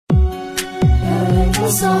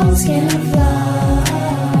songs can fly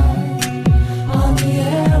on the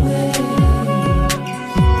airwaves.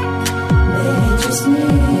 They just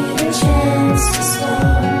need a chance to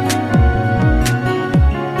start.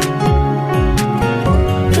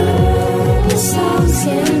 Purple songs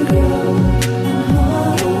can grow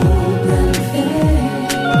and hope and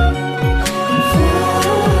faith and fly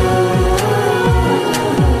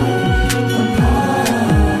from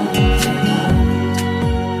heart to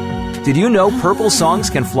heart. Did you know Purple Songs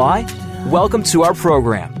Can Fly? Welcome to our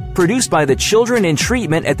program, produced by the Children in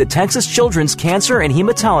Treatment at the Texas Children's Cancer and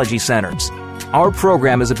Hematology Centers. Our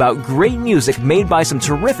program is about great music made by some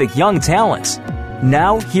terrific young talents.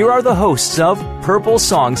 Now, here are the hosts of Purple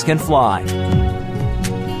Songs Can Fly.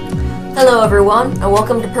 Hello everyone, and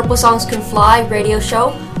welcome to Purple Songs Can Fly radio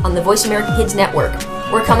show on the Voice America Kids Network.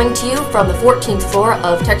 We're coming to you from the 14th floor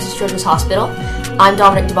of Texas Children's Hospital. I'm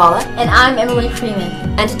Dominic. And I'm Emily Freeman.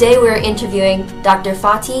 And today we're interviewing Dr.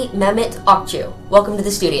 Fatih Mehmet Okcu. Welcome to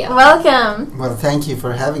the studio. Welcome. Well, thank you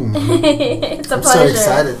for having me. It's a I'm pleasure. so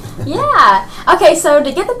excited. Yeah. Okay, so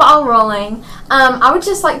to get the ball rolling, I would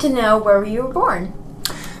just like to know where you were born.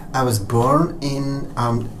 I was born in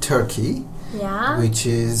Turkey, Yeah. which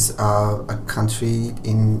is a country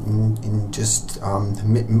in just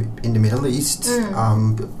in the Middle East.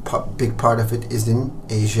 Big part of it is in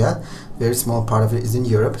Asia. Very small part of it is in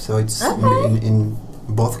Europe. So it's in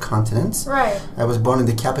both continents. Right. I was born in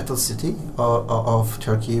the capital city of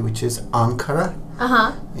Turkey, which is Ankara,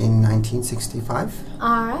 in 1965.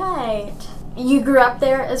 All right. You grew up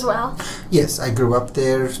there as well? Yes, I grew up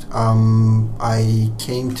there. I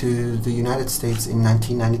came to the United States in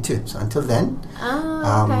 1992. So until then,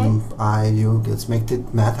 let's make the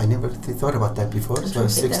math. I never thought about that before. So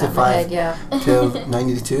 65 till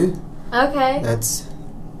 92. Okay. That's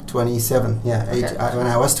 27. Yeah. When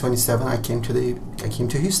I was 27, I came to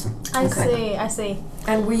Houston. I see.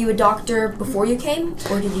 And were you a doctor before you came,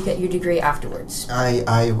 or did you get your degree afterwards?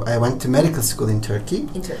 I went to medical school in Turkey.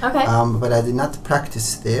 Okay. But I did not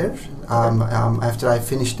practice there. After I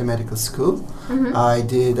finished the medical school, I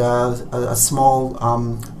did a small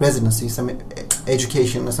residency, some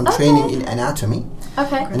education, some training in anatomy.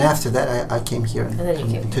 Okay. And after that, I came here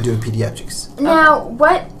to do pediatrics. Now,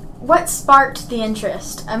 what sparked the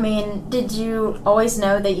interest? I mean, did you always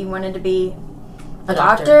know that you wanted to be a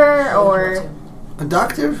doctor or... A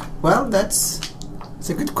doctor? Well, it's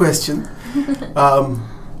a good question.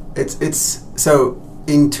 It's so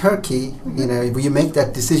in Turkey, you make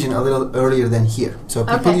that decision a little earlier than here. So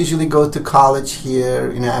people usually go to college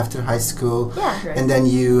here, after high school, and then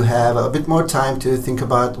you have a bit more time to think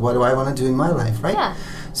about what do I want to do in my life, right? Yeah.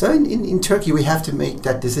 So in Turkey, we have to make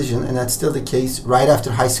that decision, and that's still the case right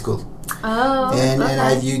after high school. Oh.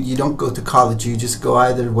 And you don't go to college. You just go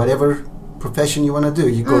either whatever profession you want to do.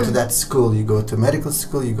 You go to that school. You go to medical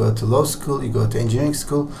school. You go to law school. You go to engineering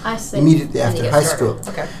school. I see. Immediately after high school.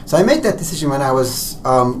 Okay. So I made that decision when I was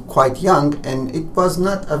quite young, and it was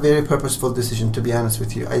not a very purposeful decision, to be honest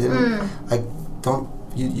with you.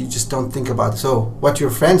 You just don't think about what your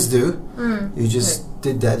friends do. You just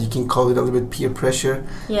did that. You can call it a little bit peer pressure.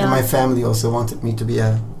 Yeah. And my family also wanted me to be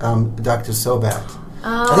a doctor so bad. Oh,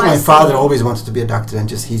 I think my father always wanted to be a doctor, and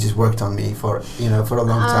he just worked on me for a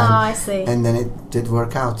long time. Oh, I see. And then it did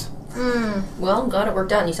work out. Well, I'm glad it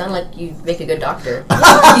worked out, and you sound like you make a good doctor.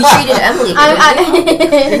 You treated Emily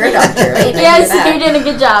good. You're a doctor, right? Yes, you're doing a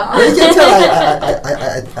good job. You can tell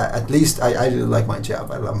at least I do like my job.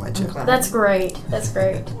 I love my job. That's great.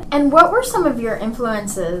 And what were some of your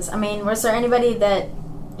influences? I mean, was there anybody that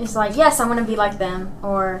is like, yes, I want to be like them,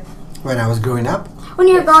 or When I was growing up? when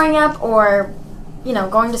you were growing up, or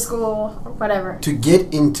going to school or whatever? To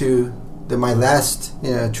get into my last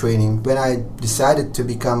training, when I decided to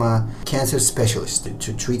become a cancer specialist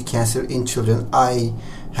to treat cancer in children, I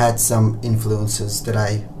had some influences that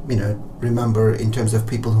I remember in terms of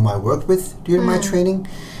people whom I worked with during my training,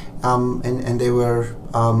 and they were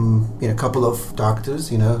a couple of doctors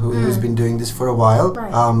who's been doing this for a while,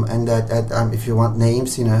 Right. and that if you want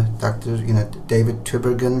names, Dr. David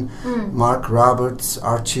Tubergen, Mark Roberts,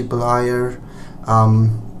 Archie Blyer,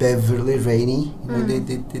 Beverly Rainey.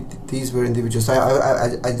 These were individuals.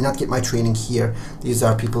 I did not get my training here. These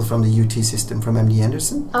are people from the UT system, from MD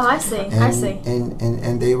Anderson. Oh, I see.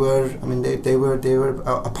 And they were. They were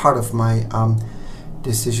a part of my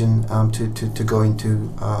decision to go into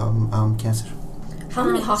cancer. How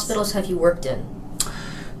many hospitals have you worked in?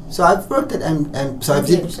 So I've worked at I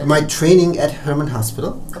did my training at Herman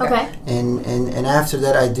Hospital. Okay. And after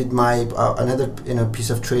that I did my another piece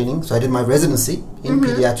of training. So I did my residency in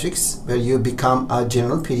pediatrics, where you become a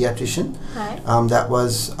general pediatrician. Right. That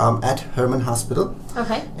was at Herman Hospital.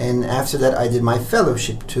 Okay. And after that, I did my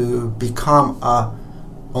fellowship to become a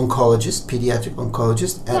oncologist, pediatric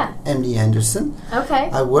oncologist at MD Anderson. Okay.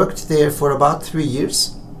 I worked there for about 3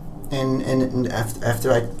 years, and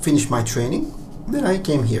after I finished my training, then I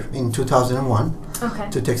came here in 2001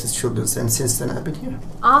 to Texas Children's, and since then I've been here.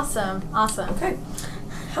 Awesome. Okay.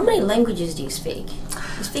 How many languages do you speak?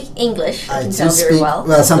 You speak English, I can do tell very speak,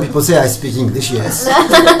 well. Some people say I speak English, yes.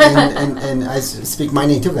 and I speak my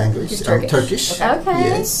native language, Turkish. Okay.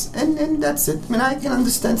 Yes, and that's it. I mean, I can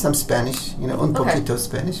understand some Spanish, un poquito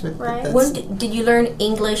Spanish. But that's When did you learn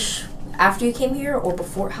English after you came here or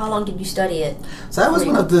before? How long did you study it? So I was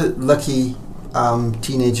one of the lucky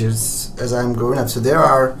teenagers as I'm growing up. So there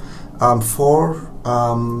are 4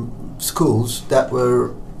 schools that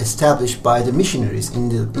were established by the missionaries in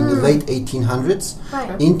the late 1800s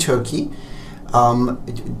in Turkey,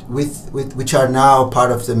 which are now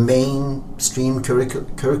part of the mainstream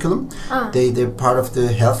curriculum. They're part of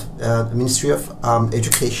the health Ministry of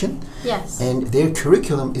Education. Yes. And their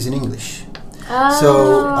curriculum is in English.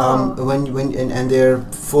 So when they're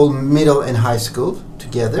full middle and high school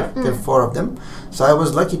together. There are 4 of them. So I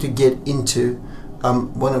was lucky to get into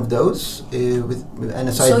one of those.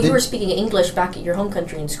 So you were speaking English back at your home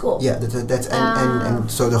country in school. Yeah, that's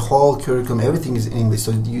and so the whole curriculum, everything is in English.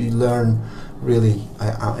 So you learn really.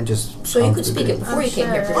 I just. So you could speak it before you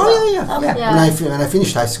came here. Oh yeah. Okay. Yeah. When I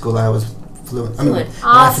finished high school, I was fluent. I mean, when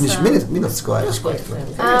I finished middle school, I was quite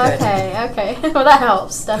fluent. Okay. Well, that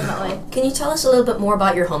helps definitely. Can you tell us a little bit more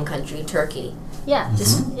about your home country, Turkey?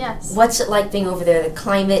 Yes. Yes. What's it like being over there? The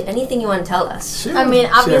climate? Anything you want to tell us? Sure, I mean,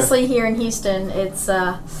 obviously here in Houston, it's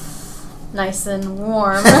nice and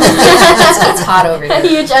warm. It's hot over here. A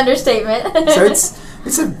huge understatement. So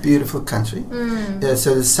it's a beautiful country.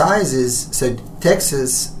 So the size is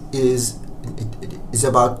Texas is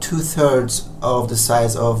about 2/3 of the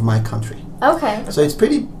size of my country. Okay. So it's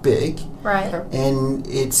pretty big. Right. And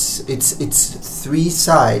it's 3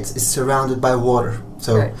 sides. It's surrounded by water.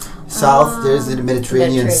 So south there's the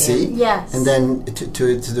Mediterranean Sea. Yes. And then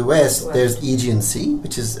to the west there's Aegean Sea,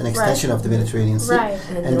 which is an extension of the Mediterranean Sea. Right.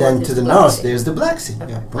 And then to the north there's the Black Sea.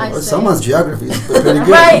 Okay. Well, someone's geography is pretty good.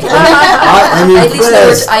 Right. I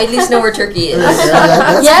at least know where Turkey is.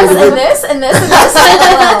 Yes, and this and this and this.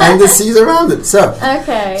 And the seas around it. So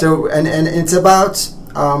okay. So and it's about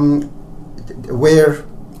where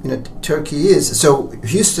Turkey is. So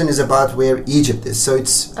Houston is about where Egypt is. So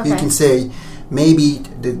it's you can say maybe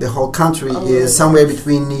the whole country is somewhere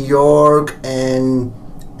between New York and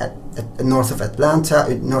north of Atlanta,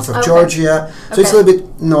 north of Georgia. So it's a little bit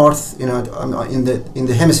north, in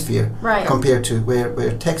the hemisphere compared to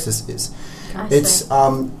where Texas is. It's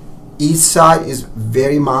east side is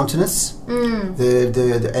very mountainous. And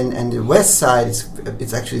the west side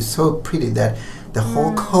it's actually so pretty that the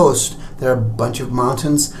whole coast, there are a bunch of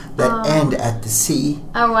mountains that end at the sea.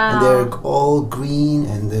 Oh wow! And they're all green,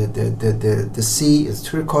 and the sea is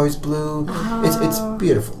turquoise blue. It's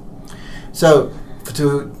beautiful. So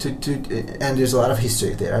and there's a lot of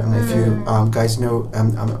history there. I don't know if you guys know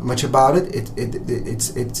much about it. It's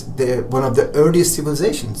one of the earliest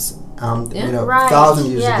civilizations. 1,000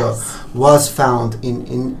 years ago was found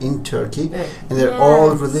in Turkey, and they're all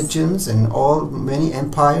religions and many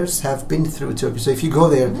empires have been through Turkey. So if you go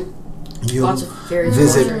there, you'll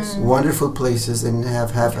visit wonderful places and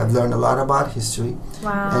have learned a lot about history.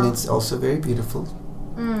 Wow. And it's also very beautiful.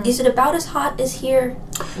 Is it about as hot as here?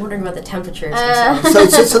 I'm wondering about the temperatures. So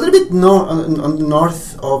it's a little bit on the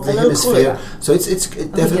north of the hemisphere. So it's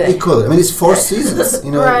definitely cooler. I mean, it's 4 seasons.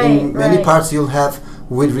 In many parts you'll have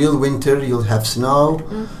with real winter, you'll have snow.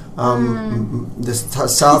 The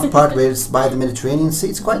south part where it's by the Mediterranean Sea,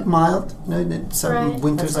 it's quite mild. Some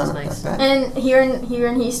winters are not that bad. And here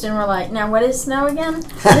in Houston, we're like, now what is snow again?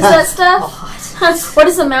 What is that stuff? What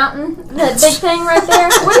is the mountain? That big thing right there?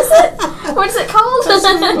 What is it? What is it called?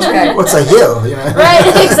 What's a hill? Right,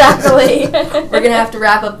 exactly. We're going to have to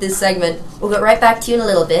wrap up this segment. We'll get right back to you in a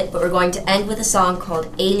little bit, but we're going to end with a song called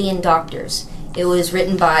Alien Doctors. It was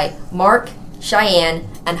written by Mark, Cheyenne,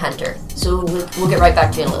 and Hunter. So we'll get right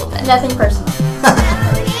back to you in a little bit. Nothing personal.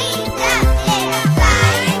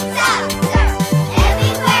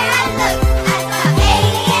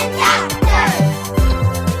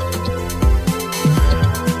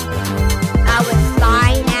 I was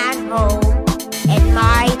lying at home in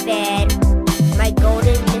my bed, my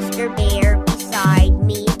golden Mr. Bear beside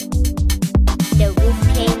me. The roof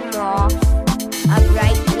came off, a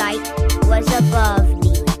bright light was above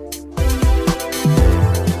me.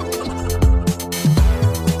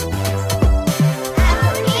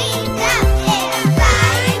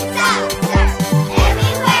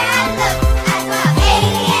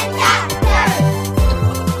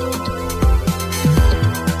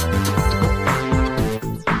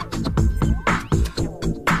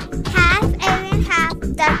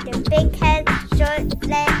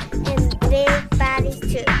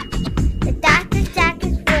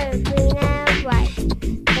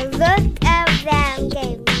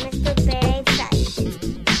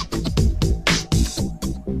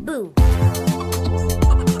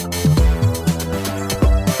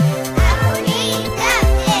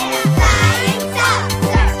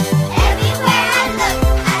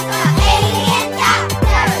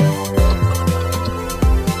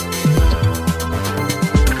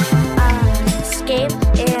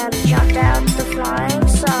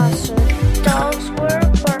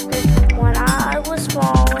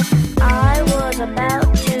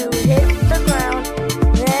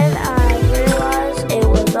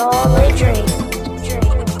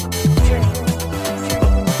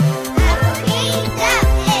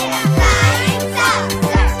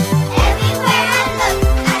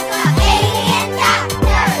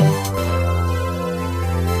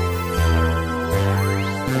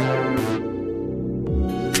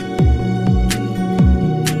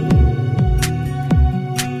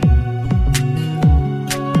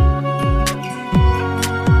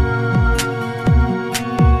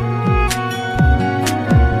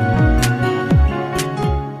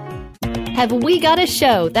 have we got a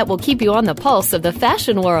show that will keep you on the pulse of the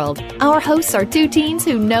fashion world. Our hosts are two teens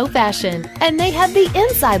who know fashion, and they have the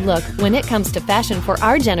inside look when it comes to fashion for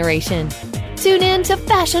our generation. Tune in to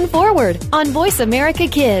Fashion Forward on Voice America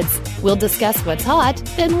Kids. We'll discuss what's hot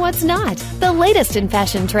and what's not, the latest in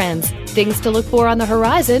fashion trends, things to look for on the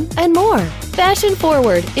horizon, and more. Fashion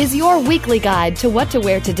Forward is your weekly guide to what to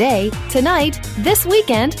wear today, tonight, this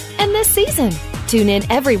weekend, and this season. Tune in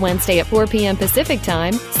every Wednesday at 4 p.m. Pacific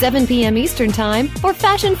Time, 7 p.m. Eastern Time for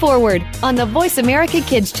Fashion Forward on the Voice America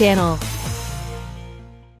Kids channel.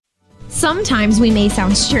 Sometimes we may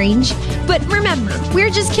sound strange, but remember, we're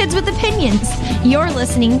just kids with opinions. You're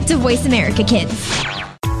listening to Voice America Kids.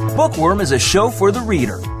 Bookworm is a show for the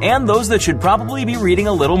reader and those that should probably be reading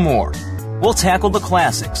a little more. We'll tackle the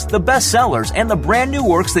classics, the bestsellers, and the brand new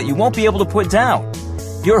works that you won't be able to put down.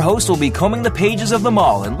 Your host will be combing the pages of them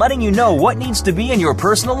all and letting you know what needs to be in your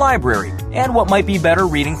personal library and what might be better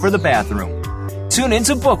reading for the bathroom. Tune in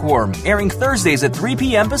to Bookworm, airing Thursdays at 3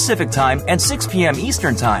 p.m. Pacific Time and 6 p.m.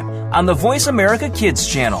 Eastern Time on the Voice America Kids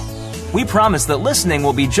channel. We promise that listening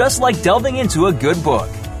will be just like delving into a good book.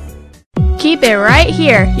 Keep it right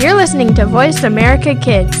here. You're listening to Voice America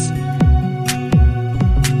Kids.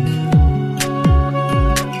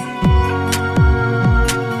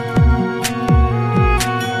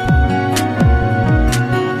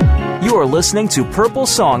 You are listening to Purple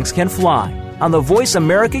Songs Can Fly on the Voice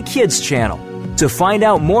America Kids channel. To find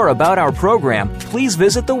out more about our program, please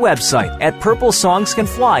visit the website at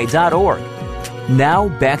purplesongscanfly.org. Now,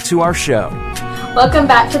 back to our show. Welcome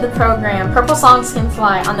back to the program, Purple Songs Can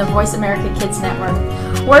Fly on the Voice America Kids Network.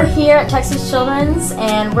 We're here at Texas Children's,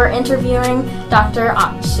 and we're interviewing Dr.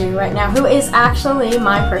 Okcu right now, who is actually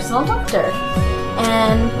my personal doctor.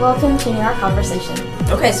 And we'll continue our conversation.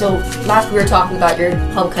 Okay, so last we were talking about your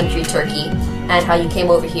home country, Turkey, and how you came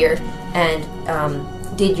over here and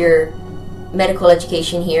did your medical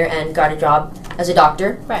education here and got a job as a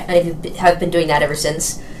doctor. Right. And you have been doing that ever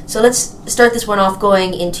since. So let's start this one off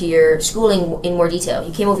going into your schooling in more detail.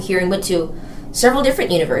 You came over here and went to several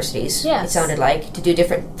different universities, yes, it sounded like, to do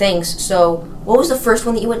different things. So what was the first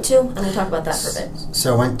one that you went to? I'm going to talk about that for a bit.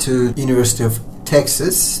 So I went to University of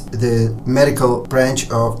Texas. The medical branch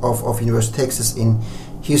of University of Texas in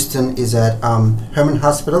Houston is at Herman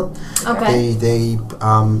Hospital. Okay.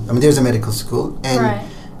 There's a medical school, and right.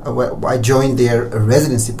 I joined their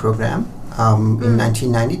residency program in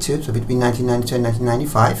 1992, so between 1992 and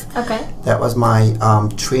 1995. Okay. That was my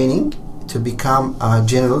training to become a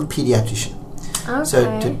general pediatrician. Okay.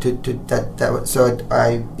 So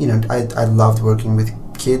I loved working with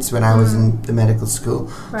kids when I was in the medical school.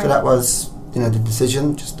 Right. So that was the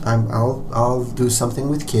decision. Just I'll do something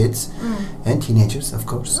with kids and teenagers, of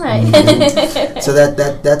course. Right. So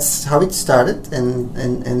that's how it started,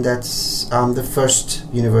 and that's the first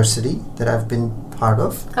university that I've been part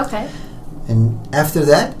of. Okay. And after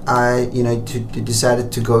that, I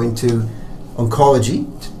decided to go into oncology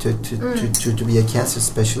to be a cancer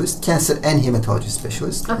specialist, cancer and hematology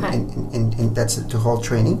specialist. Okay. And that's the whole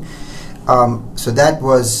training. So that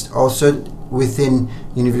was also within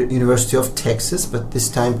University of Texas, but this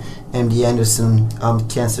time MD Anderson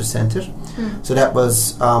Cancer Center. So that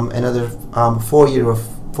was another 4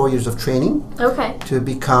 years of training. Okay. To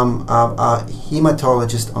become a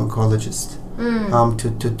hematologist oncologist.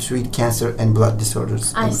 To treat cancer and blood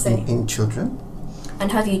disorders in children.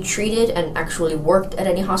 And have you treated and actually worked at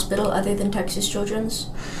any hospital other than Texas Children's?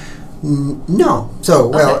 No.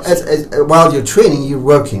 So, as while you're training, you're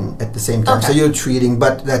working at the same time. Okay. So you're treating,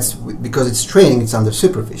 but that's because it's training, it's under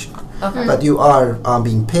supervision. Okay. But you are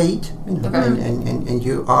being paid, Okay. and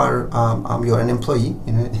you are you're an employee.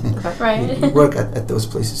 Okay. Right. You work at those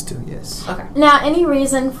places too. Yes. Okay. Now, any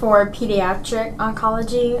reason for pediatric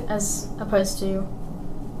oncology as opposed to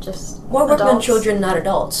just More working on adults? children, not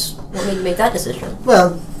adults. What made you make that decision?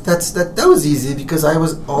 Well, that was easy because I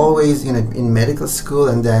was always in medical school,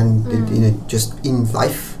 and then just in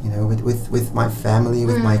life, with my family,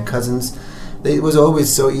 with my cousins. It was always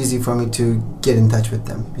so easy for me to get in touch with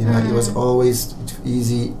them. It was always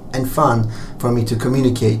easy and fun for me to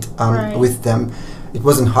communicate with them. It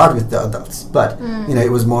wasn't hard with the adults, but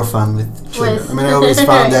it was more fun with children. I always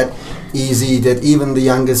found that easy. That even the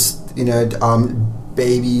youngest,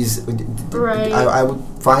 babies, I would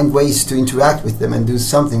find ways to interact with them and do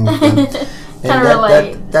something with them. And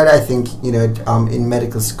that I think in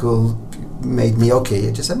medical school made me okay.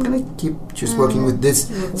 I'm gonna keep just working with this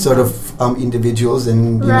sort of individuals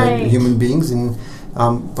and human beings, and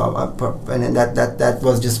that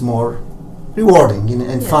was just more rewarding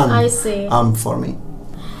and fun. I see. For me.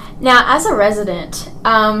 Now, as a resident,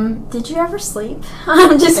 did you ever sleep?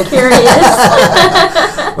 I'm just curious.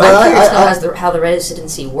 Well, I'm curious to know how the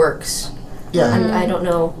residency works. Yeah. I don't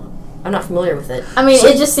know. I'm not familiar with it. I mean,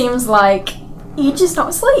 it just seems like you just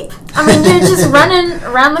don't sleep. I mean, you're just running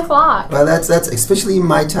around the clock. Well, that's especially in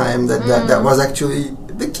my time that was actually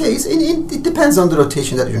the case. It depends on the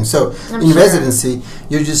rotation that you're in. So I'm in sure. residency,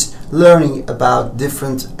 you're just learning about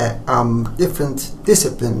different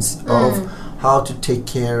disciplines of how to take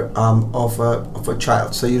care of a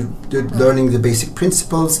child. So you're learning the basic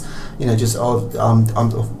principles, just all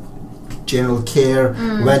of general care.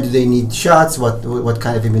 When do they need shots? What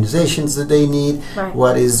kind of immunizations do they need? Right.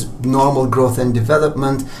 What is normal growth and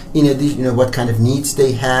development? In addition, what kind of needs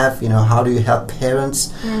they have? How do you help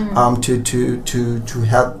parents to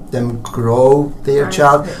help them grow their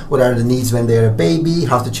child? What are the needs when they're a baby?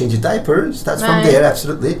 How to change a diaper? Starts from there,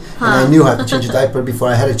 absolutely. And I knew how to change a diaper before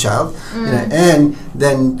I had a child. And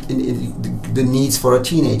then the needs for our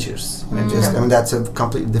teenagers. That's a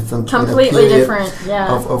completely different period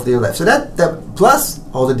of their life. So that plus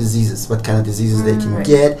all the diseases, what kind of diseases they can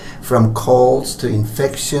get, from colds to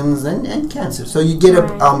infections and cancer. So you get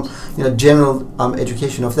a general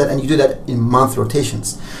education of that, and you do that in month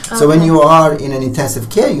rotations. So when you are in an intensive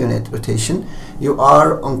care unit rotation, you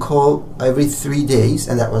are on call every 3 days,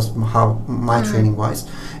 and that was how my training was.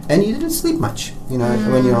 And you didn't sleep much,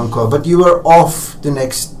 when you're on call, but you were off the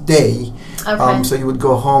next day. Okay. So you would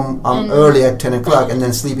go home early at 10 o'clock and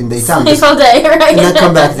then sleep in daytime. Sleep all day, right? And then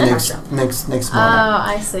come back the next morning. Oh,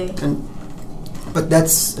 I see. But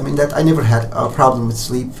I never had a problem with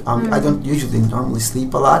sleep. I don't usually normally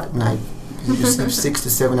sleep a lot, and I usually sleep 6 to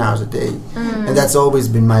 7 hours a day, and that's always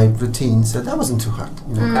been my routine. So that wasn't too hard.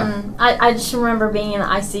 I just remember being in the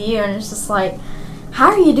ICU, and it's just like, how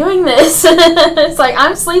are you doing this? It's like,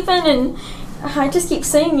 I'm sleeping and I just keep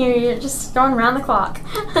seeing you're just going around the clock.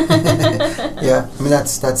 Yeah,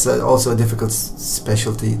 that's also a difficult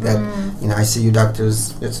specialty that ICU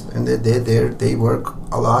doctors, they work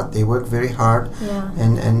a lot, they work very hard,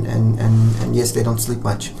 and yes, they don't sleep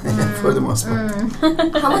much for the most part.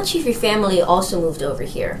 How much of your family also moved over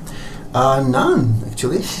here? None,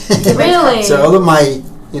 actually. Really? So all of my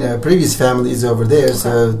previous family is over there.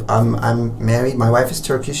 So I'm married. My wife is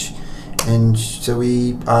Turkish, and so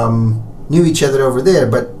we knew each other over there,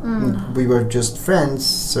 but we were just friends.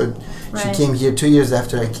 So she came here 2 years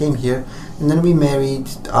after I came here, and then we married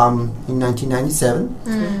in 1997,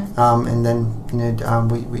 and then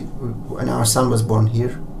we and our son was born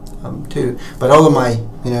here too. But all of my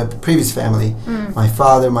previous family, my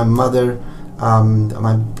father, my mother,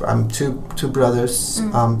 my two brothers,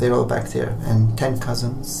 they're all back there, and 10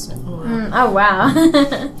 cousins. And oh wow!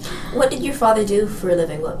 What did your father do for a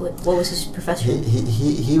living? What was his profession?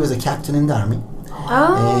 He was a captain in the army.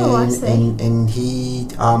 Oh, I see. And he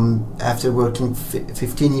after working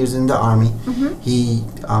 15 years in the army, he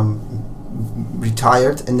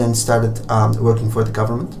retired and then started working for the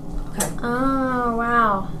government. Okay. Oh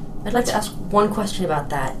wow! I'd like to ask one question about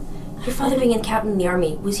that. Your father being a captain in the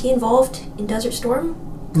army, was he involved in Desert Storm?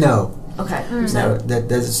 No. Okay. No, that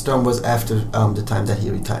Desert Storm was after the time that he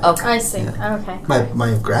retired. Okay. I see. Yeah. Okay.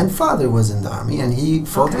 My grandfather was in the army, and he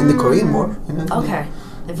fought in the Korean War. Okay.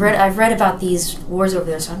 I've read about these wars over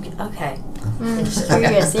there, so I'm okay.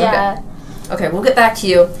 Curious, yeah. Okay, we'll get back to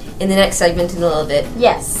you in the next segment in a little bit.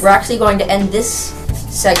 Yes. We're actually going to end this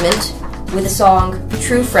segment with a song,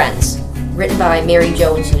 True Friends, written by Mary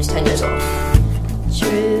Jo when she was 10 years old.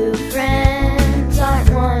 True friends aren't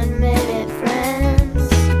 1 minute friends.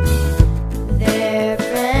 They're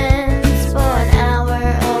friends for an hour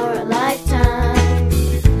or a lifetime.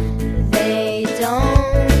 They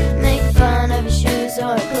don't make fun of your shoes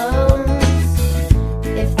or clothes.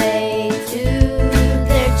 If they do,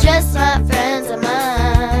 they're just not friends of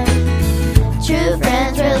mine. True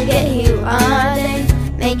friends really get who you are. They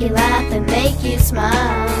make you laugh and make you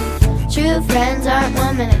smile. True friends aren't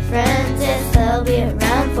 1 minute friends, yes, they'll be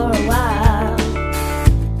around for a while.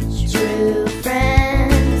 True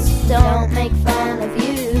friends don't make fun of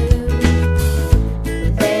you.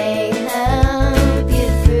 They help you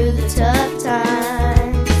through the tough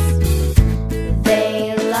times.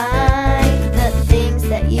 They like the things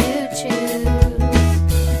that you choose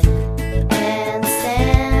and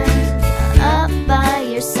stand up by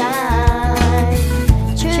your side.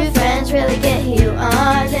 True friends really get who you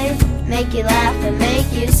are. They make you laugh and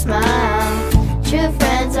make you smile. True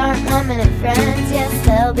friends aren't 1 minute friends, yes,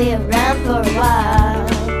 they'll be around for a while.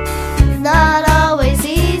 It's not always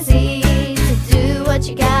easy to do what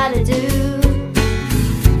you gotta do.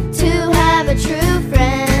 To have a true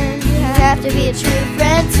friend, you have to be a true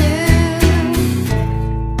friend too.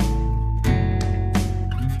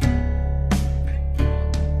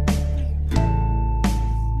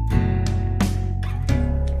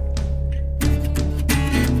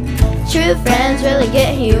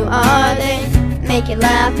 make you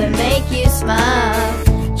laugh and make you smile.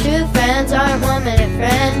 True friends aren't 1 minute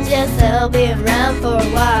friends, yes, they'll be around for a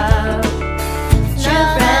while. True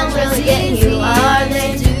friends really get who you are,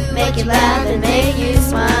 they make you laugh and make you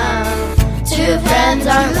smile. True friends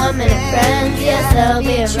aren't 1 minute friends, yes, they'll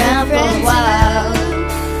be around for a while.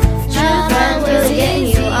 True friends really get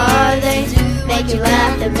who you are, they make you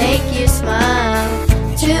laugh and make you smile.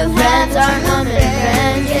 True friends aren't 1 minute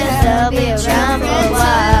friends, yes, they'll be around for a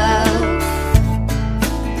while.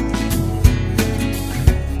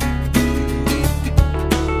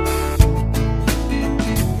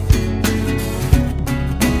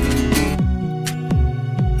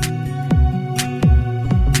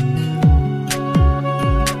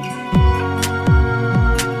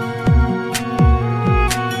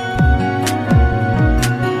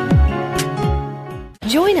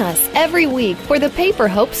 Join us every week for the Paper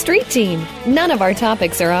Hope Street Team. None of our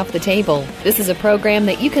topics are off the table. This is a program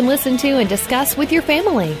that you can listen to and discuss with your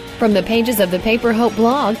family. From the pages of the Paper Hope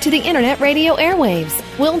blog to the internet radio airwaves,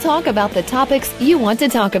 we'll talk about the topics you want to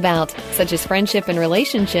talk about, such as friendship and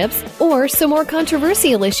relationships, or some more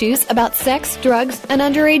controversial issues about sex, drugs, and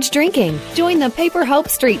underage drinking. Join the Paper Hope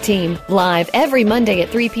Street Team live every Monday at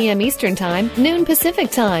 3 p.m. Eastern Time, noon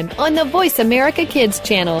Pacific Time on the Voice America Kids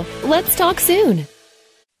channel. Let's talk soon.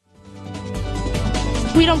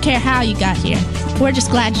 We don't care how you got here. We're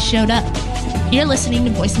just glad you showed up. You're listening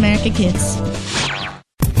to Voice America Kids.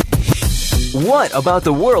 What about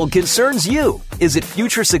the world concerns you? Is it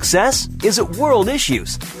future success? Is it world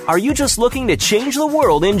issues? Are you just looking to change the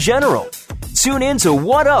world in general? Tune in to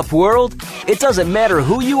What Up, World? It doesn't matter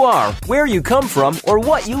who you are, where you come from, or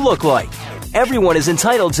what you look like. Everyone is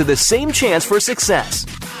entitled to the same chance for success.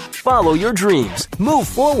 Follow your dreams, move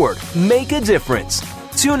forward, make a difference.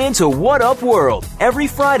 Tune in to What Up World every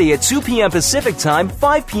Friday at 2 p.m. Pacific Time,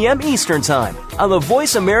 5 p.m. Eastern Time on the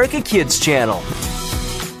Voice America Kids channel.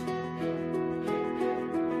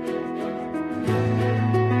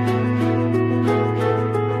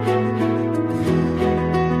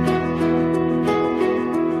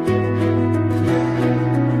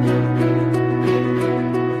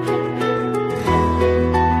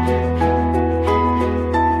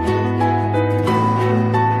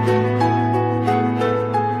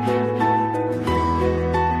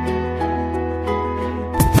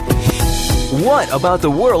 What about the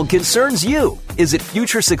world concerns you? Is it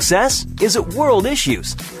future success? Is it world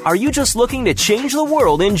issues? Are you just looking to change the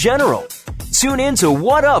world in general? Tune in to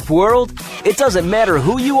What Up, World? It doesn't matter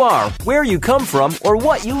who you are, where you come from, or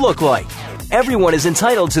what you look like. Everyone is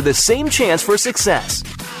entitled to the same chance for success.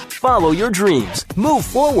 Follow your dreams, move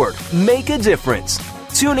forward, make a difference.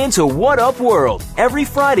 Tune in to What Up World every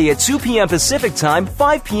Friday at 2 p.m. Pacific Time,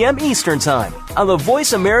 5 p.m. Eastern Time on the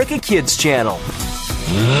Voice America Kids channel.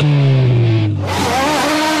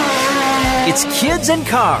 It's Kids and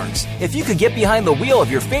Cars. If you could get behind the wheel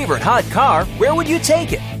of your favorite hot car, where would you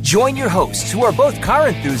take it? Join your hosts, who are both car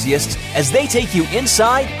enthusiasts, as they take you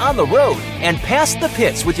inside, on the road, and past the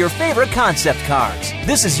pits with your favorite concept cars.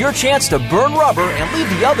 This is your chance to burn rubber and leave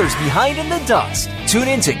the others behind in the dust. Tune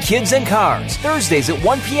in to Kids and Cars, Thursdays at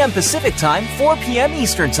 1 p.m. Pacific Time, 4 p.m.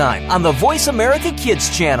 Eastern Time on the Voice America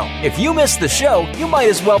Kids channel. If you missed the show, you might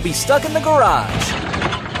as well be stuck in the garage.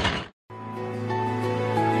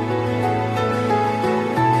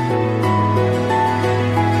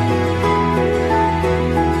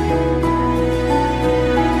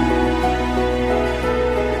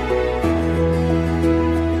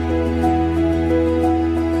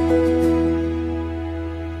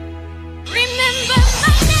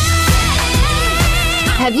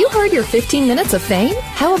 Have you heard your 15 minutes of fame?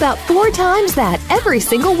 How about 4 times that every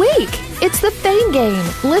single week? It's the Fame Game.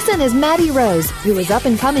 Listen as Maddie Rose, who is up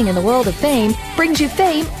and coming in the world of fame, brings you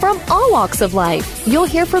fame from all walks of life. You'll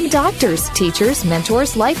hear from doctors, teachers,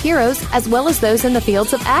 mentors, life heroes, as well as those in the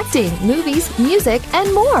fields of acting, movies, music,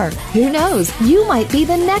 and more. Who knows? You might be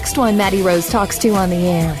the next one Maddie Rose talks to on the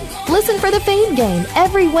air. Listen for the Fame Game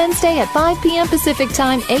every Wednesday at 5 p.m. Pacific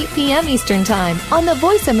Time, 8 p.m. Eastern Time on the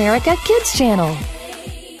Voice America Kids channel.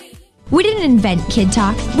 We didn't invent Kid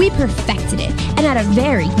Talk, we perfected it, and at a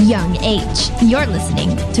very young age. You're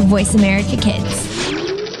listening to Voice America Kids.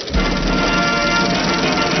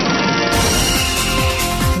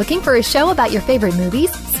 Looking for a show about your favorite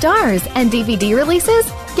movies, stars, and DVD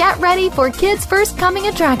releases? Get ready for Kids' First Coming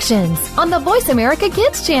attractions on the Voice America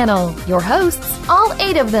Kids channel. Your hosts, all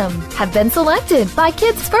 8 of them, have been selected by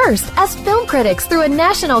Kids First as film critics through a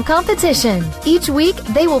national competition. Each week,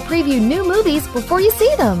 they will preview new movies before you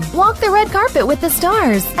see them, walk the red carpet with the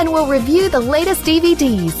stars, and will review the latest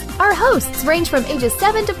DVDs. Our hosts range from ages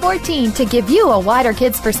 7 to 14 to give you a wider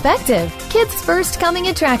kids' perspective. Kids First Coming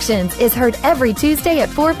Attractions is heard every Tuesday at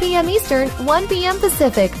 4 p.m. Eastern, 1 p.m.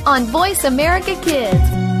 Pacific on Voice America Kids.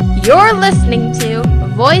 You're listening to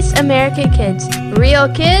Voice America Kids. Real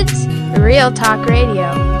kids, real talk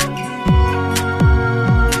radio.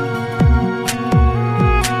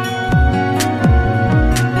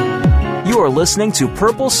 You are listening to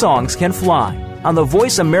Purple Songs Can Fly on the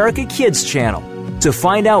Voice America Kids channel. To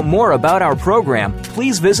find out more about our program,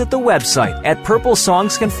 please visit the website at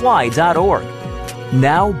purplesongscanfly.org.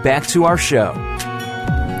 Now, back to our show.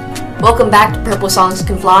 Welcome back to Purple Songs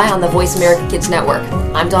Can Fly on the Voice America Kids Network.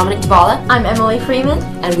 I'm Dominic Tabala. I'm Emily Freeman.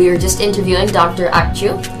 And we were just interviewing Dr.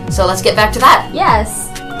 Okcu. So let's get back to that. Yes.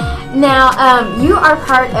 Now, you are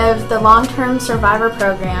part of the long-term survivor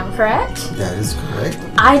program, correct? That is correct.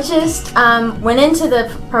 I just went into the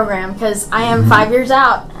program because I am 5 years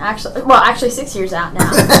out. Actually 6 years out now.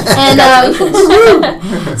 And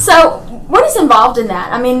so, what is involved in that?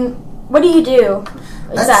 I mean, what do you do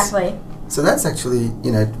exactly? So that's actually,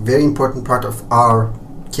 a very important part of our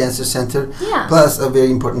cancer center. Yeah. Plus a very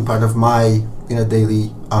important part of my,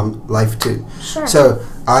 daily life too. Sure. So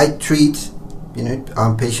I treat,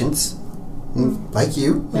 patients like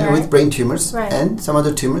you, with brain tumors and some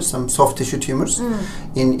other tumors, some soft tissue tumors,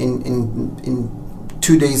 in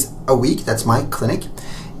 2 days a week. That's my clinic,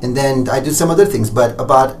 and then I do some other things. But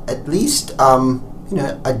about at least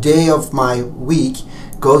a day of my week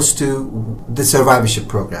goes to the survivorship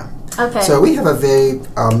program. Okay. So we have a very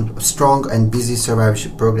strong and busy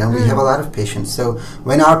survivorship program. We have a lot of patients. So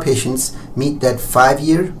when our patients meet that 5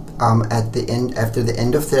 year after the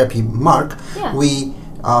end of therapy mark, we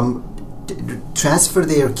transfer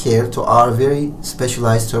their care to our very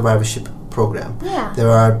specialized survivorship program. Yeah.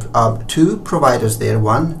 There are 2 providers there,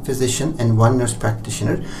 one physician and one nurse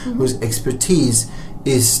practitioner, whose expertise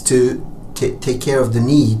is to take care of the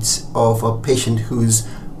needs of a patient who's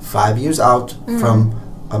 5 years out from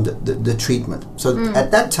the treatment. So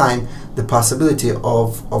at that time, the possibility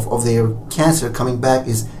of their cancer coming back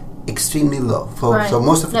is extremely low. So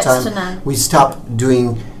most of the time, we stop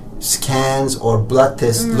doing scans or blood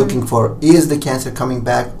tests looking for is the cancer coming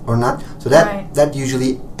back or not. So that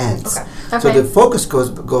usually ends. Okay. So the focus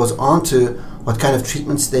goes on to what kind of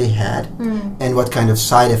treatments they had and what kind of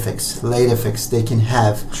side effects, late effects they can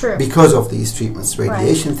have because of these treatments.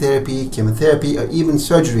 Radiation therapy, chemotherapy, or even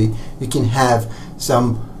surgery, you can have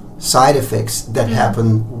some side effects that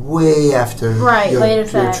happen way after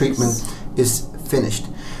your treatment is finished.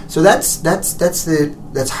 So that's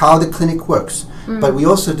how the clinic works. But we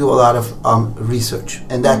also do a lot of research,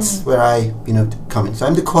 and that's where I come in. So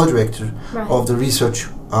I'm the co-director of the research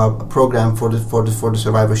program for the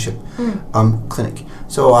survivorship clinic.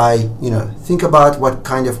 So I think about what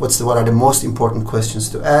are the most important questions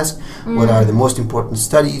to ask, what are the most important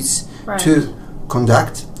studies to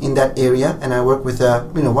conduct in that area, and I work with a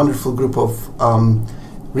wonderful group of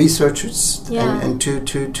researchers and to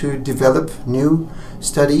develop new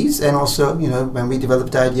studies, and also when we develop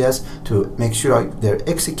the ideas, to make sure they're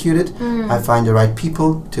executed. I find the right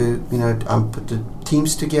people to put the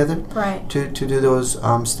teams together to do those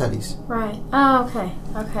studies. Right. Oh,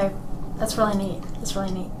 okay. That's really neat.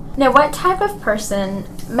 Now, what type of person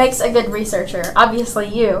makes a good researcher? Obviously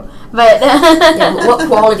you, but what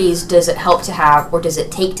qualities does it help to have, or does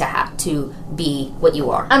it take to have to be what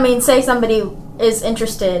you are? I mean, say somebody is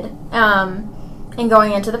interested in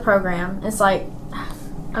going into the program. It's like,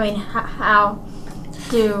 I mean, how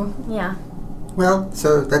do Well,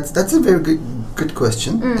 so that's a very good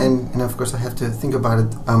question, and of course I have to think about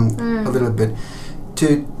it a little bit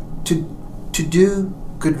to do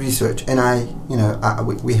good research. And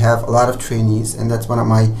we have a lot of trainees, and that's one of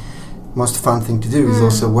my most fun thing to do is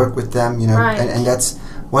also work with them, and that's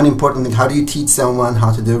one important thing. How do you teach someone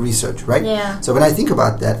how to do research, right? Yeah. So when I think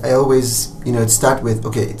about that, I always, start with,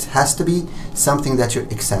 okay, it has to be something that you're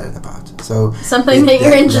excited about. So something that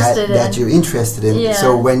you're interested in. That you're interested in. Yeah.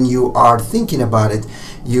 So when you are thinking about it,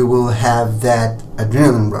 you will have that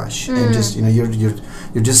adrenaline rush, and just you want to do it.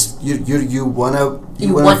 You're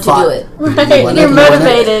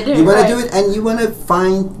motivated. You want to do it, and you want to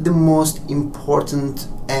find the most important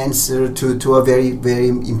answer to a very, very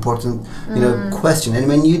important question. And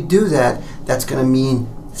when you do that, that's going to mean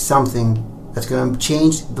something that's going to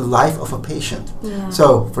change the life of a patient. Yeah.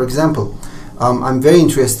 So, for example, I'm very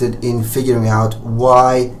interested in figuring out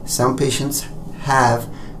why some patients have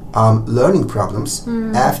learning problems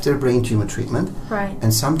after brain tumor treatment, right,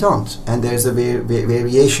 and some don't. And there's a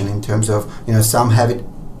variation in terms of, some have it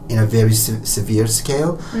in a very severe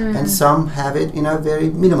scale, and some have it in a very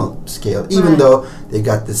minimal scale. Even though they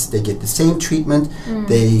get the same treatment,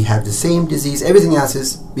 they have the same disease, everything else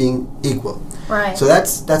is being equal. Right. So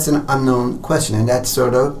that's an unknown question, and that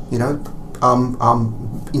sort of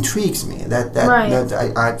intrigues me. That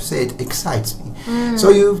I'd say it excites me. So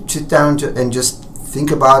you sit down and just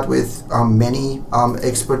think about with many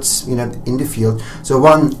experts in the field. So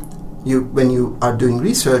when you are doing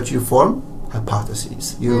research, you form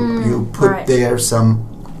hypotheses. You put there some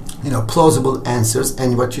plausible answers,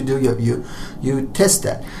 and what you do, you test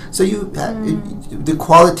that. So you the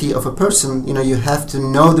quality of a person, you have to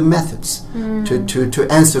know the methods to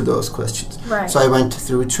answer those questions. Right. So I went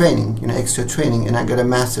through training, extra training, and I got a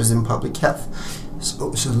master's in public health.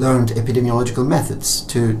 So learned epidemiological methods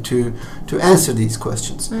to answer these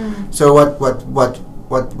questions. So what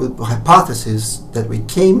hypothesis that we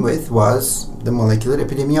came with was the molecular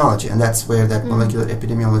epidemiology, and that's where that molecular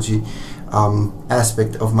epidemiology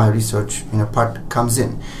aspect of my research part comes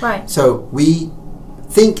in. Right. So we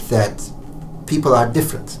think that people are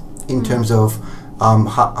different in terms of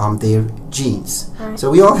their genes. Right.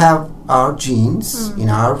 So we all have our genes in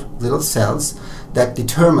our little cells that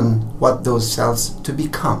determine what those cells to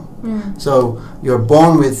become. So you're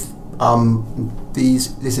born with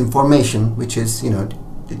this information, which is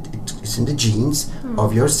it's in the genes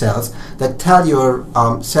of your cells that tell your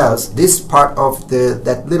cells this part of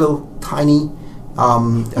that little tiny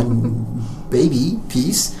baby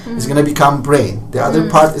piece is going to become brain. The other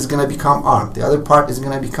part is going to become arm. The other part is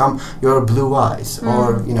going to become your blue eyes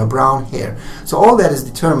or brown hair. So all that is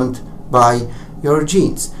determined by your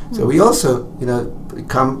genes. So we also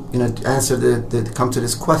come come to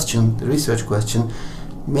this question, the research question.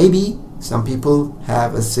 Maybe some people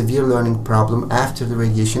have a severe learning problem after the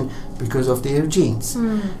radiation because of their genes,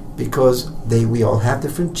 because we all have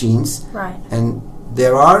different genes, right. And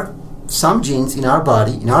there are some genes in our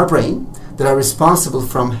body, in our brain, that are responsible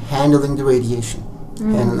from handling the radiation,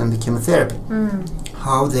 handling the chemotherapy,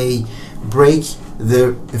 how they break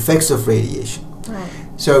the effects of radiation. Right.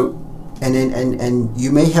 So, and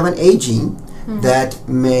you may have an A gene that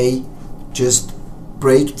may just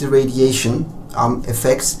break the radiation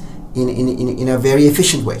effects in a very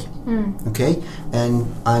efficient way. Okay,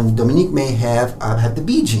 and Dominic may have the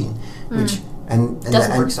B gene, which and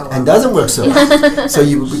doesn't work so well. So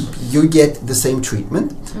you get the same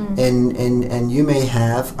treatment, and you may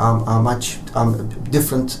have a much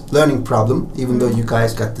different learning problem, even though you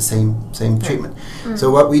guys got the same treatment.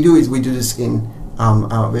 So what we do is we do this in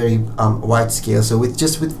a very wide scale. So with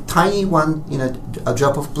tiny a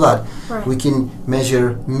drop of blood, we can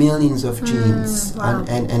measure millions of genes, wow.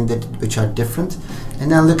 and that which are different,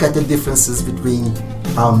 and then look at the differences between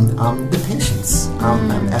the patients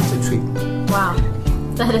after treatment. Wow,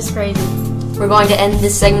 that is crazy. We're going to end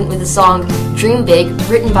this segment with the song Dream Big,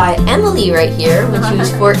 written by Emily right here when she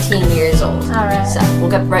was 14 years old. All right. So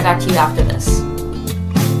we'll get right back to you after this.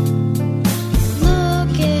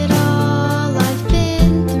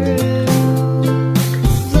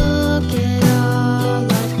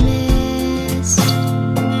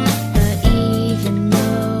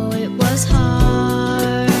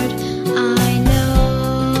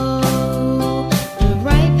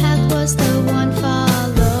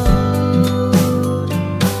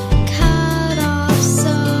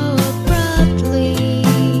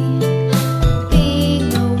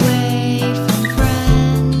 Being away from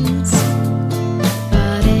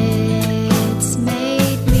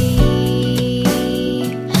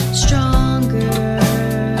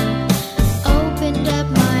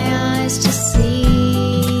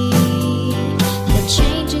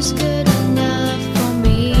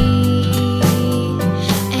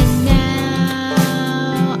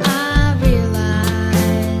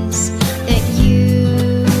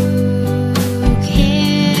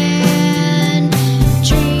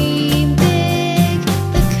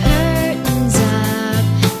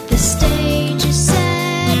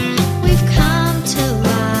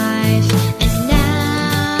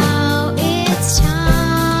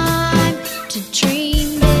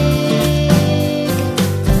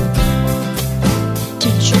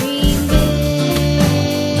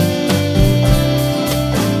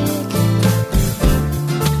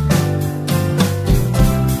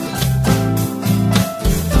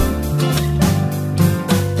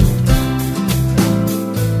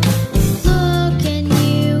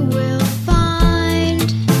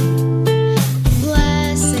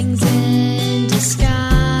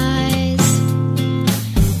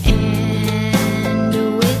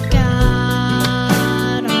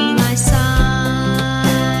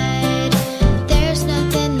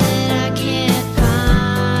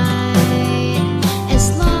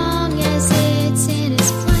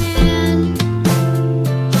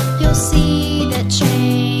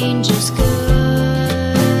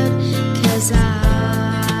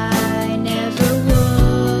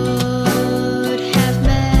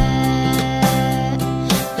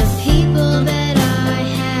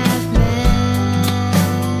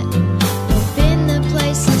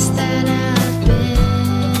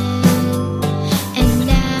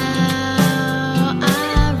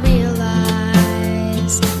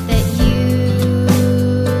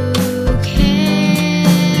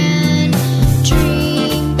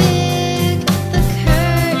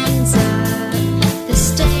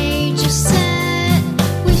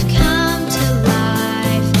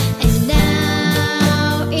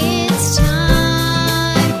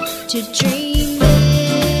dream big,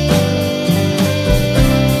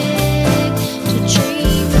 to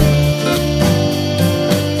dream big,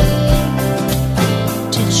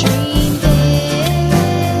 to dream big,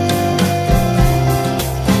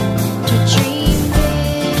 to dream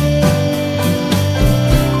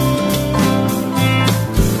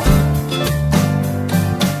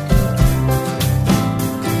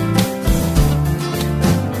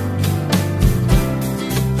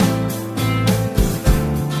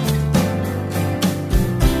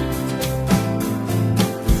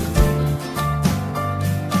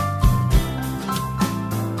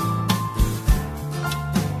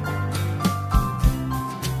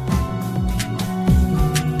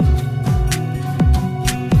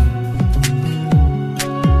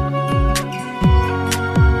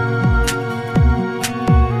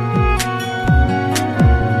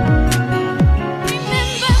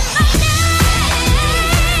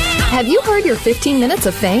Have you heard your 15 minutes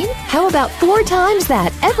of fame? How about 4 times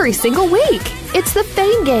that every single week? It's the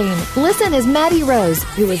Fame Game. Listen as Maddie Rose,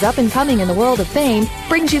 who is up and coming in the world of fame,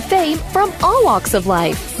 brings you fame from all walks of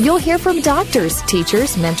life. You'll hear from doctors,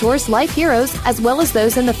 teachers, mentors, life heroes, as well as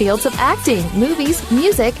those in the fields of acting, movies,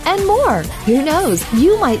 music, and more. Who knows?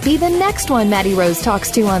 You might be the next one Maddie Rose talks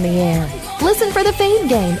to on the air. Listen for the Fame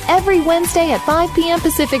Game every Wednesday at 5 p.m.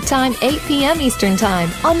 Pacific Time, 8 p.m. Eastern Time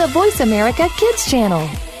on the Voice America Kids channel.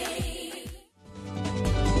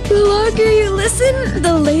 The longer you listen,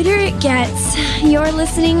 the later it gets. You're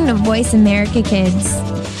listening to Voice America Kids.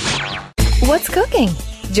 What's cooking?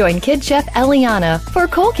 Join Kid Chef Eliana for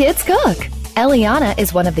Cool Kids Cook. Eliana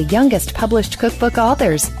is one of the youngest published cookbook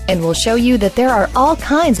authors and will show you that there are all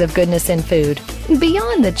kinds of goodness in food,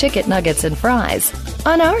 beyond the chicken nuggets and fries.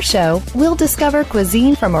 On our show, we'll discover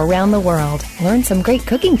cuisine from around the world, learn some great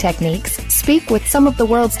cooking techniques, speak with some of the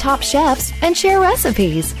world's top chefs, and share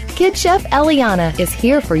recipes. Kid Chef Eliana is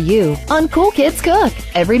here for you on Cool Kids Cook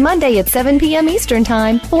every Monday at 7 p.m. Eastern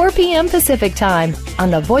Time, 4 p.m. Pacific Time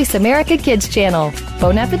on the Voice America Kids channel.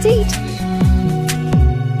 Bon appetit!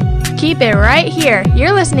 Keep it right here.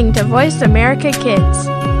 You're listening to Voice America Kids.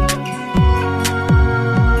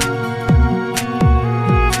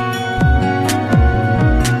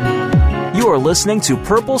 You are listening to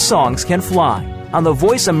Purple Songs Can Fly on the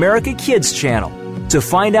Voice America Kids channel. To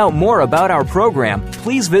find out more about our program,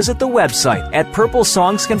 please visit the website at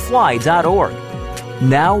purplesongscanfly.org.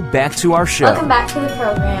 Now, back to our show. Welcome back to the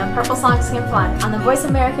program, Purple Songs Can Fly, on the Voice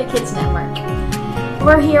America Kids Network.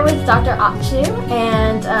 We're here with Dr. Okcu,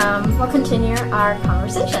 and we'll continue our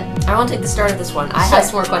conversation. I want to take the start of this one. I have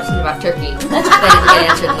some more questions about turkey that didn't get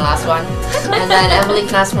answered in the last one. And then Emily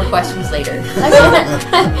can ask more questions later.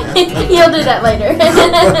 Okay. You'll do that later.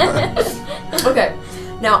 Okay.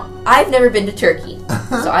 Now, I've never been to Turkey,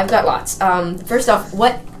 so I've got lots. First off,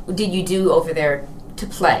 what did you do over there to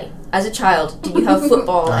play? As a child, did you have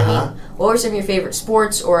football? I mean, what were some of your favorite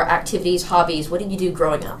sports or activities, hobbies? What did you do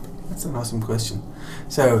growing up? That's an awesome question.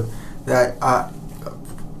 So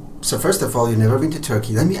first of all, you've never been to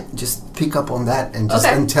Turkey. Let me just pick up on that and just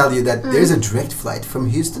and tell you that there's a direct flight from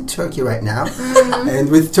Houston, Turkey right now, and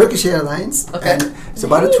with Turkish Airlines, and it's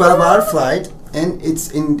about a 12-hour flight, and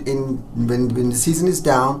it's when the season is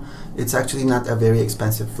down. It's actually not a very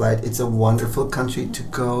expensive flight. It's a wonderful country to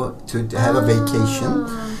go to have a vacation.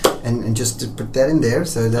 And just to put that in there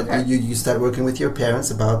so that you start working with your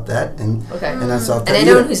parents about that. And also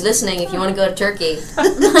anyone who's listening, if you want to go to Turkey.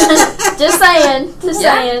 Just saying.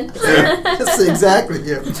 Saying. Exactly.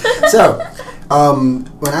 Yeah. So,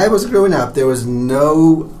 when I was growing up, there was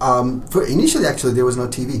no... initially, actually, there was no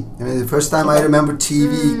TV. I mean, the first time I remember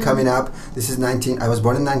TV coming up, I was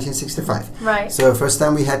born in 1965. Right. So, first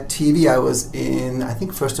time we had TV, I was in, I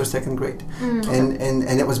think, first or second grade.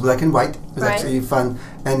 And it was black and white. It was actually fun.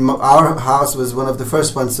 And our house was one of the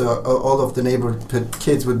first ones, so all of the neighborhood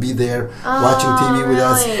kids would be there watching TV with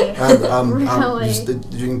us just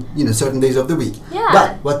during certain days of the week. Yeah.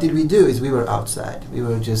 But what did we do is we were outside. We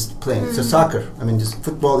were just playing. So soccer. I mean, just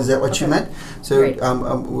football. Is that what you meant? So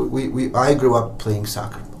I grew up playing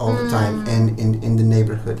soccer all the time and in the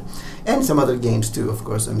neighborhood. And some other games too, of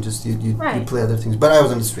course. I mean, just you play other things. But I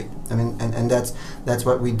was on the street. I mean, and that's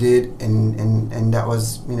what we did, and that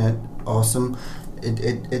was awesome.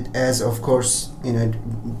 It as of course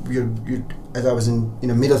as I was in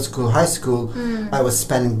middle school, high school, I was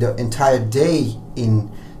spending the entire day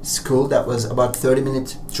in school. That was about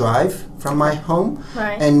 30-minute drive from my home,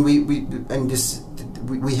 and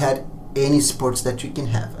we had any sports that you can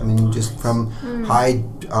have. I mean, just from high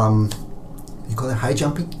you call it high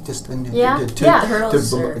jumping? Just when Yeah. The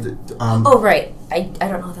hurdles. Oh, right. I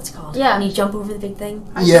don't know what that's called. Yeah. When you jump over the big thing.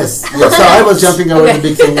 Yes. So I was jumping over the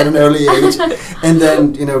big thing at an early age, and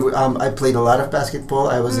then I played a lot of basketball.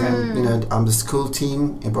 I was in the school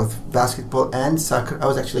team in both basketball and soccer. I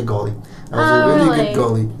was actually a goalie. I was a really good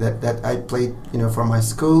goalie. That I played for my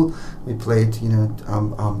school. We played in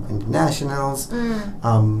the nationals.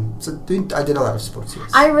 I did a lot of sports.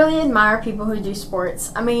 Yes. I really admire people who do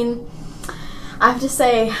sports. I mean, I have to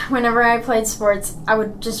say, whenever I played sports, I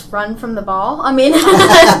would just run from the ball. I mean,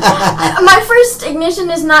 my first ignition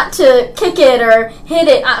is not to kick it or hit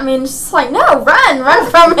it. I mean, it's just like, no, run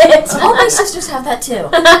from it. All my sisters have that too.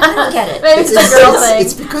 I don't get it. Maybe it's a girl thing.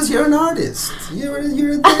 It's because you're an artist. You're a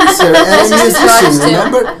dancer and a musician.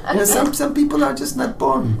 Remember, some people are just not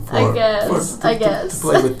born for. To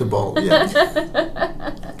play with the ball. Yeah.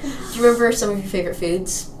 Do you remember some of your favorite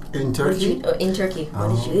foods? In Turkey? In Turkey. What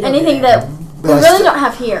did you eat? Anything that we really don't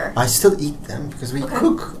have here. I still eat them because we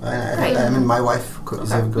cook. I mean, my wife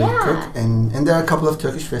is a great cook, and there are a couple of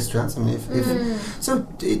Turkish restaurants. I mean,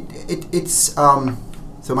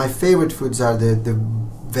 so my favorite foods are the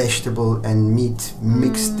vegetable and meat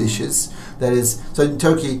mixed dishes. That is, so in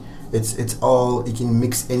Turkey, it's all, you can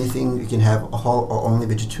mix anything. You can have a whole or only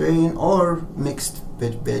vegetarian or mixed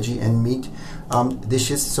veggie and meat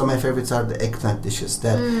dishes. So my favorites are the eggplant dishes,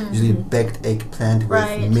 that usually baked eggplant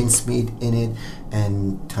with mincemeat in it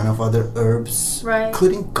and ton of other herbs,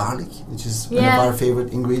 including garlic, which is one of our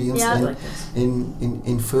favorite ingredients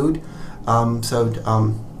in food.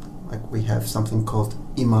 Like we have something called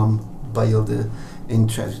Imam Bayıldı. In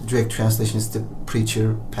direct translation, is the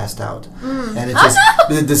preacher passed out, and it's just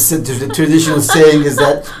the traditional saying is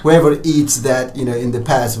that whoever eats that in the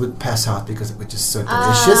past would pass out because it was just so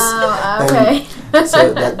delicious. Oh, okay.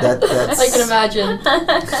 So that's I can imagine.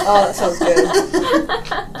 Oh, that sounds good.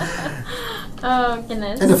 Oh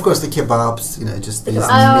goodness. And of course the kebabs, just these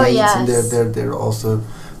meats, and they're also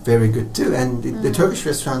very good too. And the Turkish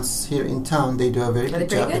restaurants here in town, they do a very good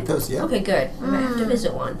job with those. Yeah. Okay, good. I might have to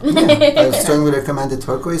visit one. I strongly recommend the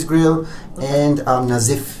Turquoise Grill and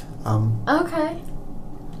Nazif. Okay.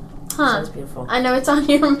 Sounds beautiful. I know it's on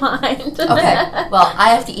your mind. Okay. Well, I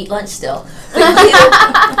have to eat lunch still.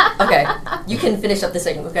 Okay. You can finish up the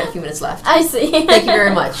segment. We've got a few minutes left. I see. Thank you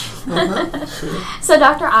very much. Sure. So,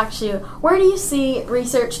 Dr. Okcu, where do you see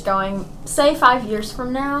research going, say, 5 years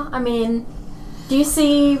from now? I mean, do you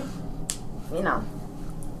see,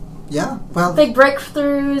 Yeah, well, big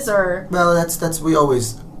breakthroughs or? Well, that's we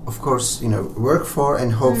always, of course, work for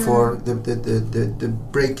and hope for the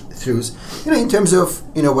breakthroughs. In terms of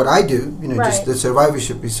what I do, just the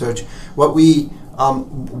survivorship research. What we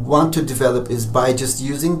want to develop is by just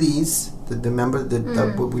using these.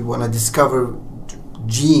 We want to discover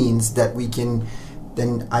genes that we can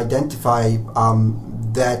then identify.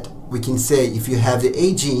 That we can say, if you have the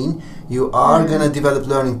A gene, you are going to develop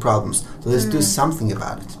learning problems. So let's do something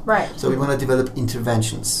about it. Right. So we want to develop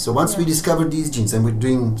interventions. So once we discover these genes, and we're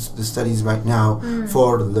doing the studies right now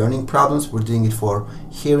for learning problems, we're doing it for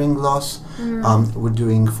hearing loss, we're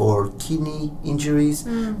doing for kidney injuries,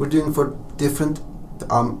 we're doing for different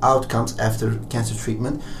outcomes after cancer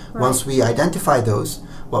treatment. Right. Once we identify those,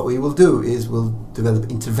 what we will do is we'll develop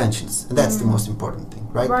interventions, and that's the most important thing,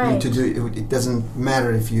 right? Right. It doesn't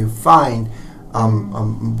matter if you find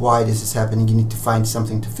why this is happening. You need to find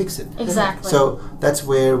something to fix it. Exactly. So that's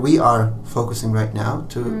where we are focusing right now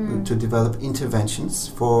to develop interventions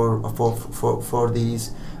for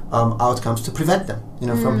these outcomes, to prevent them,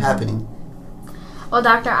 from happening. Well,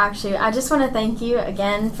 Dr. Okcu, I just want to thank you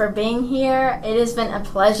again for being here. It has been a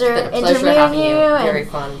pleasure interviewing having you. Very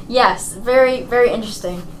fun. Yes, very, very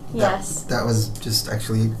interesting. Yes. That was just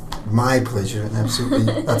actually my pleasure, and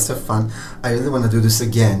absolutely lots of fun. I really want to do this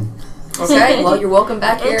again. Okay, well, you're welcome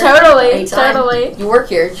back here. Totally, anytime. totally. You work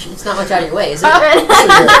here. It's not much out of your way, is it?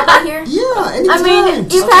 Back here? Yeah, anytime. I mean,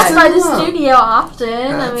 you pass by the studio often.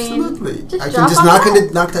 Absolutely. I mean, I can just knock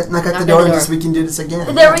at the door and we can do this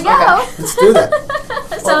again. There we go. Okay. Let's do that.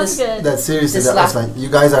 Sounds good. That seriously, that was fun. You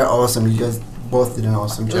guys are awesome. You guys both did an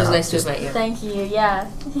awesome job. It was nice to meet you. Thank you. Yeah.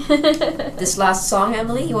 This last song,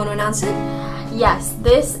 Emily, you want to announce it? Yes,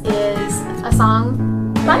 this is a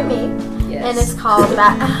song by me. Yes. And it's called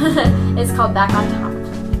Back on Top.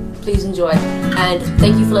 Please enjoy. And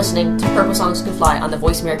thank you for listening to Purple Songs Can Fly on the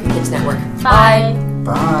Voice America Kids Network. Bye.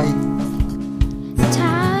 Bye.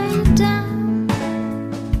 Tied down,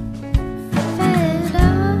 fed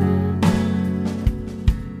up.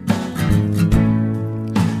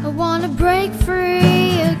 I wanna break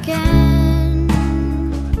free again.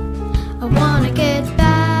 I wanna get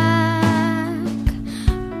back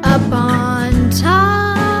up on top.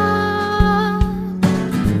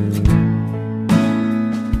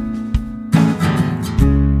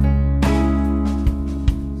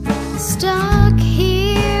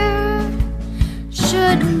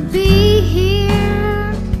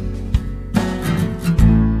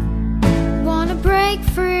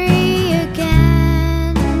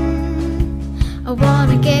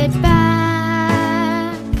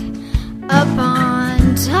 up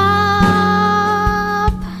on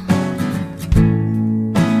top.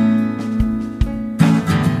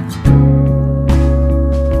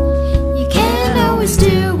 You can't always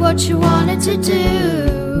do what you wanted to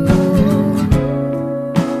do.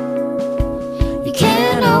 You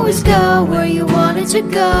can't always go where you wanted to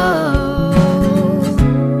go.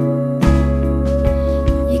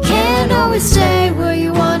 You can't always stay where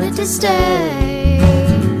you wanted to stay.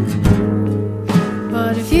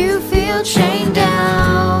 But if you feel chained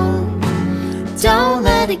down, don't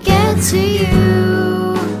let it get to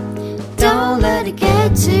you. Don't let it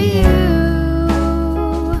get to you.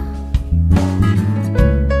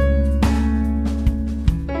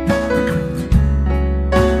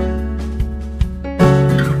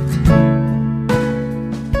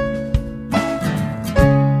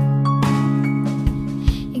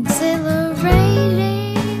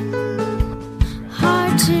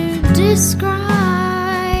 Describe,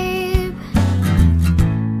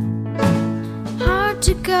 hard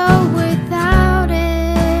to go without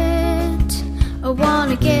it. I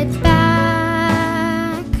wanna get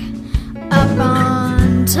back up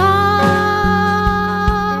on top.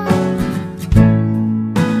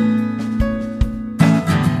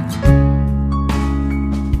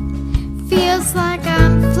 Feels like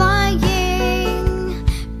I'm flying,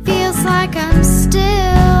 feels like I'm still.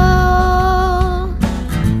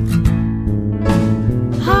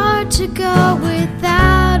 To go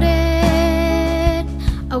without it.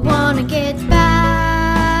 I wanna get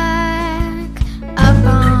back up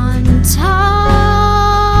on top.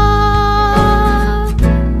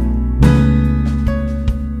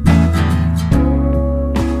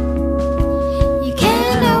 You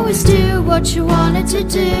can't always do what you wanted to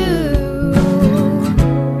do.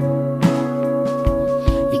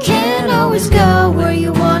 You can't always go where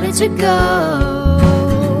you wanted to go.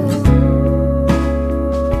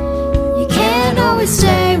 Always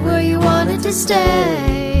stay where you wanted to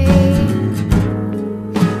stay.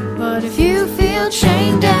 But if you feel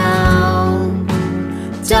chained down,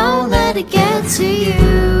 don't let it get to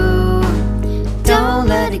you. Don't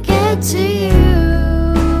let it get to you.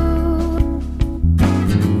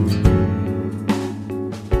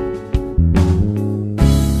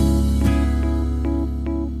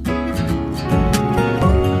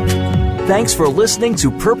 Thanks for listening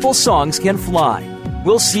to Purple Songs Can Fly.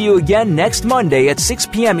 We'll see you again next Monday at 6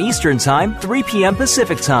 p.m. Eastern Time, 3 p.m.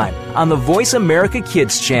 Pacific Time on the Voice America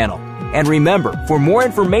Kids channel. And remember, for more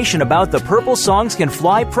information about the Purple Songs Can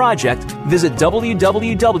Fly project, visit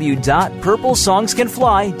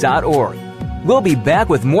www.purplesongscanfly.org. We'll be back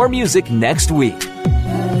with more music next week.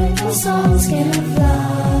 Purple songs can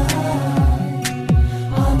fly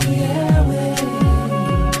on the airwaves.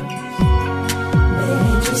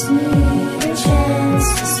 They just need a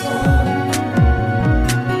chance to start.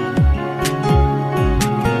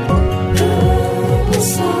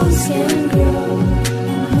 Songs can grow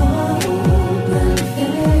and hope and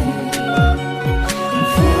faith and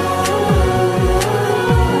fly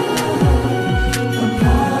from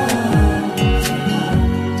heart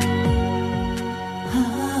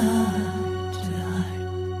to heart.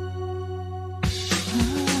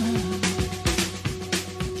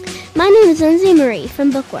 My name is Lindsay Marie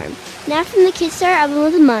from Bookworm. Now from the Kidstar Album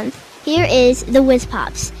of the Month, here is the Whiz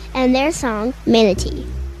Pops and their song, Manatee.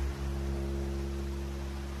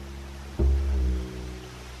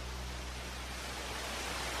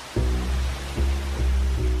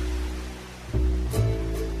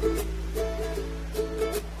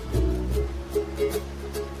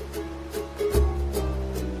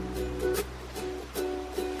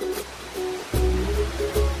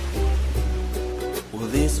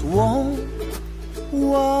 This warm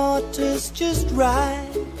water's just right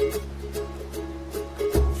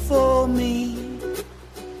for me,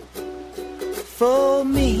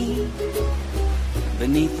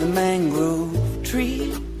 beneath the mangrove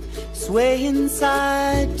tree, swaying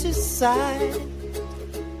side to side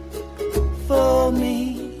for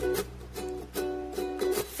me,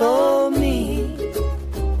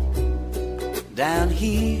 down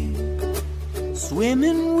here,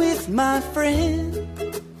 swimming with my friend.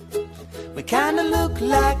 We kinda look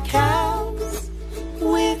like cows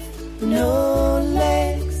with no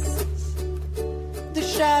legs. The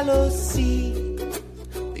shallow sea,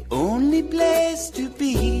 the only place to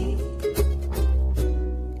be.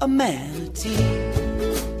 A manatee.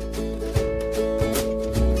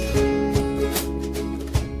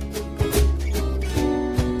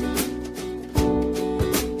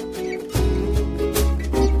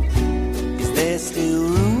 Is there still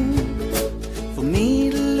room for me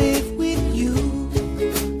to live with you?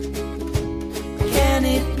 Can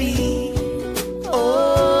it be?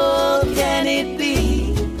 Oh, can it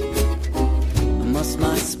be? Must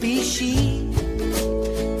my species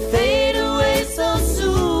fade away so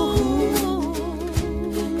soon?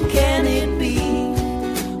 Can it be?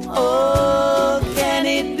 Oh, can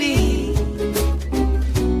it be?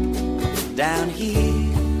 Down here,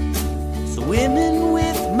 swimming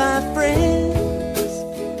with my friends,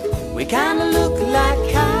 we kinda look like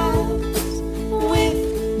cows with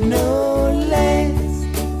no legs.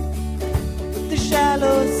 The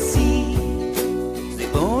shallow sea is the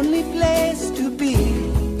only place to be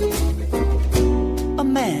a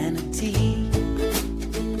manatee.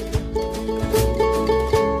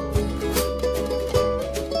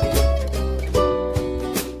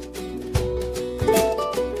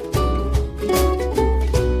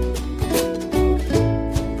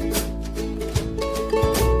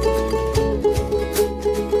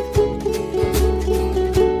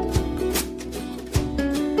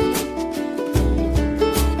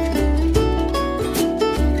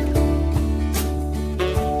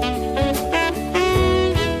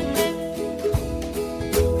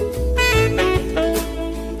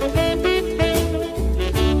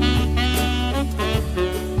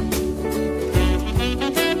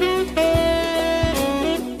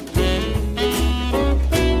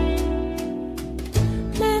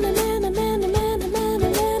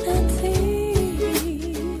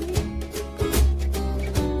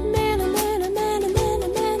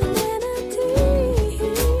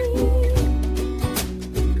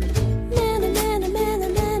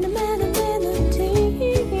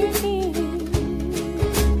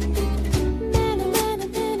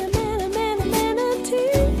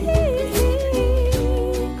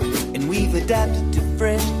 Adapted to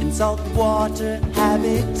fresh and saltwater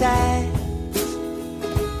habitats.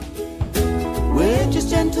 We're just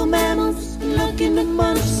gentle mammals looking to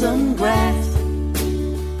munch some grass.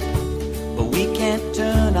 But we can't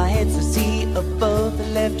turn our heads to see above, the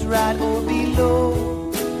left, right, or below.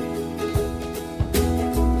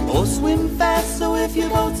 Or swim fast, so if your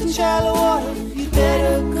boat's in shallow water, you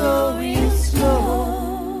better go real slow.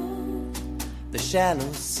 The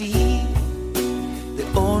shallow sea, the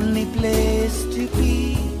only place to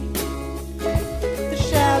be. The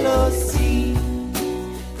shallow sea,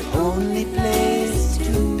 the only place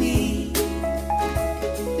to be.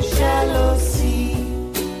 The shallow sea,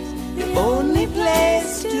 the only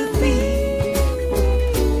place to be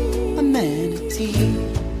a manatee.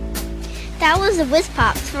 That was the Whiz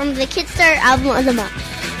Pops from the Kidstar album of the month.